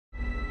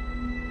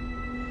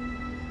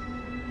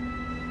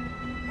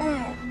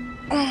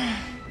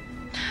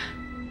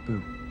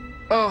Boo.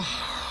 Oh.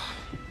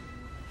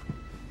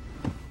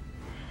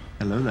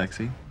 Hello,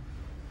 Lexi.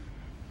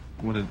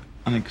 What an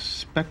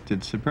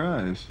unexpected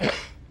surprise.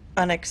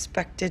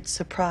 Unexpected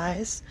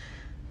surprise?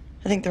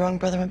 I think the wrong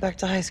brother went back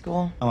to high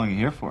school. How long are you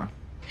here for?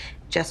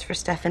 Just for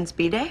Stefan's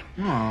B-Day?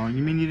 Oh,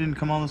 you mean you didn't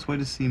come all this way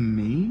to see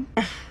me?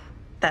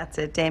 That's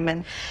it,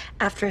 Damon.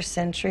 After a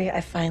century,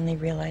 I finally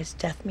realized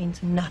death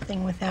means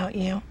nothing without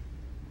you.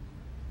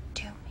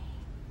 To me.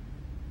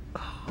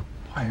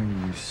 Why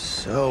are you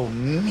so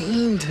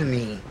mean to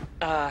me?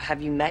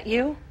 Have you met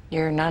you?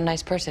 You're not a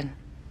nice person.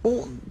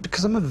 Well,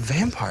 because I'm a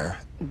vampire.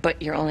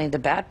 But you're only the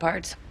bad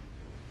parts.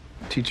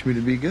 Teach me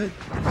to be good.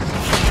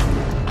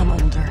 I'm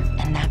older,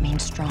 and that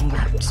means stronger.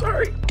 I'm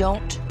sorry.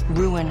 Don't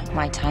ruin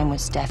my time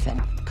with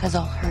Stefan, because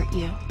I'll hurt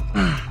you.